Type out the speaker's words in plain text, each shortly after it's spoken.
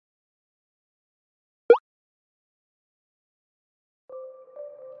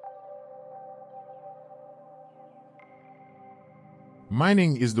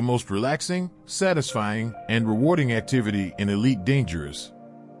Mining is the most relaxing, satisfying, and rewarding activity in Elite Dangerous.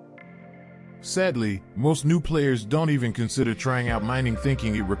 Sadly, most new players don't even consider trying out mining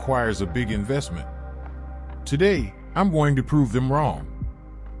thinking it requires a big investment. Today, I'm going to prove them wrong.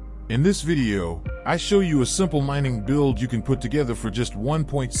 In this video, I show you a simple mining build you can put together for just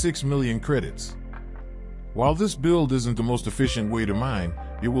 1.6 million credits. While this build isn't the most efficient way to mine,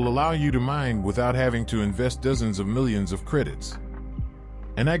 it will allow you to mine without having to invest dozens of millions of credits.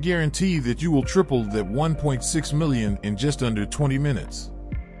 And I guarantee that you will triple that 1.6 million in just under 20 minutes.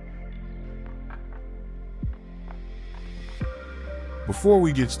 Before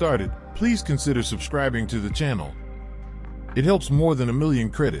we get started, please consider subscribing to the channel. It helps more than 1 million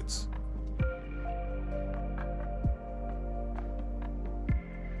credits.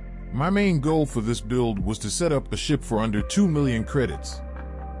 My main goal for this build was to set up a ship for under 2 million credits.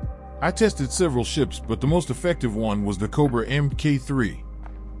 I tested several ships, but the most effective one was the Cobra Mk3.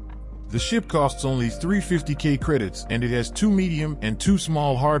 The ship costs only 350k credits, and it has 2 medium and 2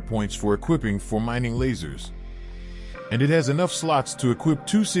 small hardpoints for equipping for mining lasers. And it has enough slots to equip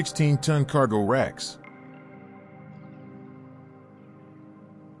 2 16-ton cargo racks.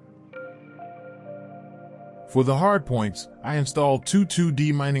 For the hardpoints, I installed 2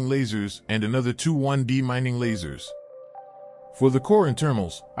 2D mining lasers and another 2 1D mining lasers. For the core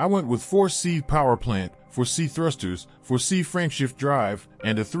internals, I went with 4C power plant, 4C thrusters, 4C frameshift drive,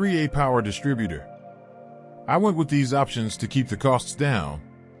 and a 3A power distributor. I went with these options to keep the costs down.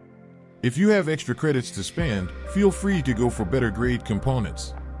 If you have extra credits to spend, feel free to go for better grade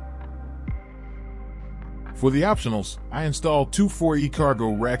components. For the optionals, I installed 2 4E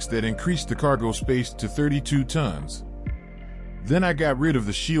cargo racks that increased the cargo space to 32 tons. Then I got rid of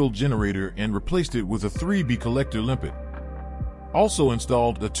the shield generator and replaced it with a 3B collector limpet. Also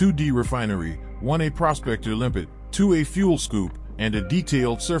installed a 2D refinery, 1A prospector limpet, 2A fuel scoop, and a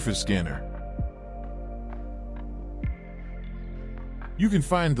detailed surface scanner. You can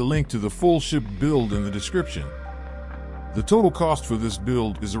find the link to the full ship build in the description. The total cost for this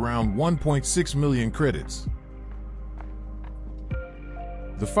build is around 1.6 million credits.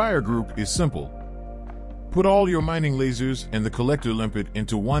 The fire group is simple. Put all your mining lasers and the collector limpet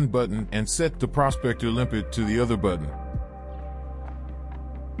into one button and set the prospector limpet to the other button.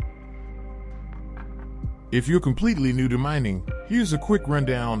 If you're completely new to mining, here's a quick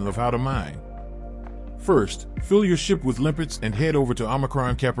rundown of how to mine. First, fill your ship with limpets and head over to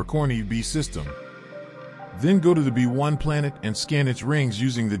Omicron Capricorni B system. Then go to the B1 planet and scan its rings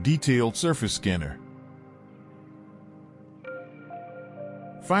using the detailed surface scanner.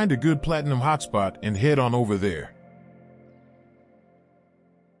 Find a good platinum hotspot and head on over there.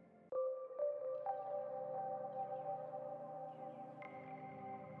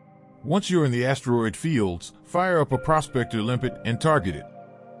 Once you're in the asteroid fields, fire up a prospector limpet and target it.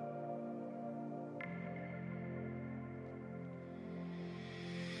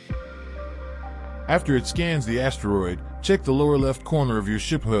 After it scans the asteroid, check the lower left corner of your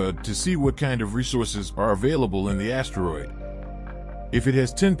ship HUD to see what kind of resources are available in the asteroid. If it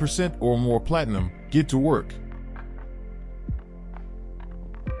has 10% or more platinum, get to work.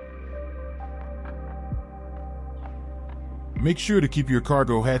 Make sure to keep your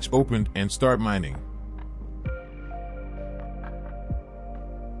cargo hatch opened and start mining.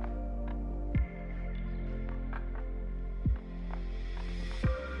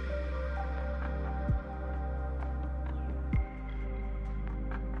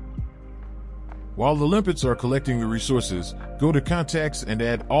 While the limpets are collecting the resources, go to contacts and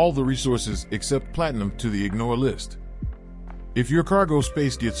add all the resources except platinum to the ignore list. If your cargo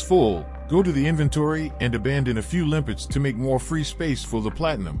space gets full, go to the inventory and abandon a few limpets to make more free space for the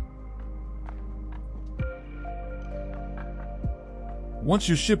platinum. Once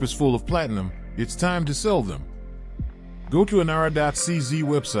your ship is full of platinum, it's time to sell them. Go to Inara.cz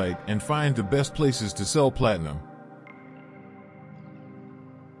website and find the best places to sell platinum.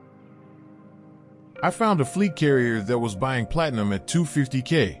 I found a fleet carrier that was buying platinum at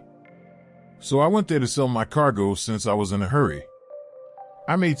 250k. So I went there to sell my cargo since I was in a hurry.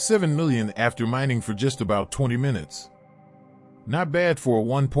 I made 7 million after mining for just about 20 minutes. Not bad for a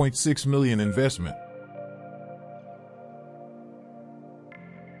 1.6 million investment.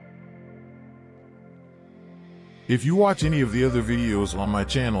 If you watch any of the other videos on my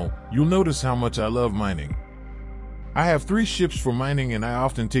channel, you'll notice how much I love mining. I have 3 ships for mining, and I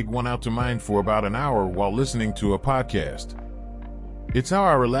often take one out to mine for about an hour while listening to a podcast. It's how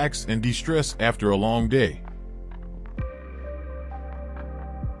I relax and de-stress after a long day.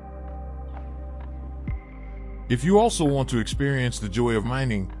 If you also want to experience the joy of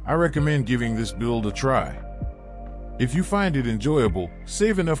mining, I recommend giving this build a try. If you find it enjoyable,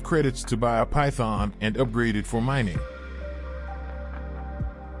 save enough credits to buy a Python and upgrade it for mining.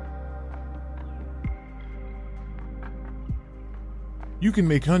 You can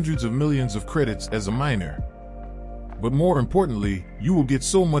make hundreds of millions of credits as a miner. But more importantly, you will get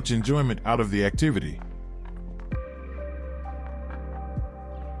so much enjoyment out of the activity.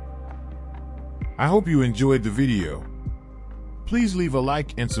 I hope you enjoyed the video. Please leave a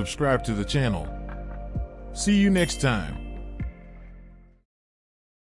like and subscribe to the channel. See you next time.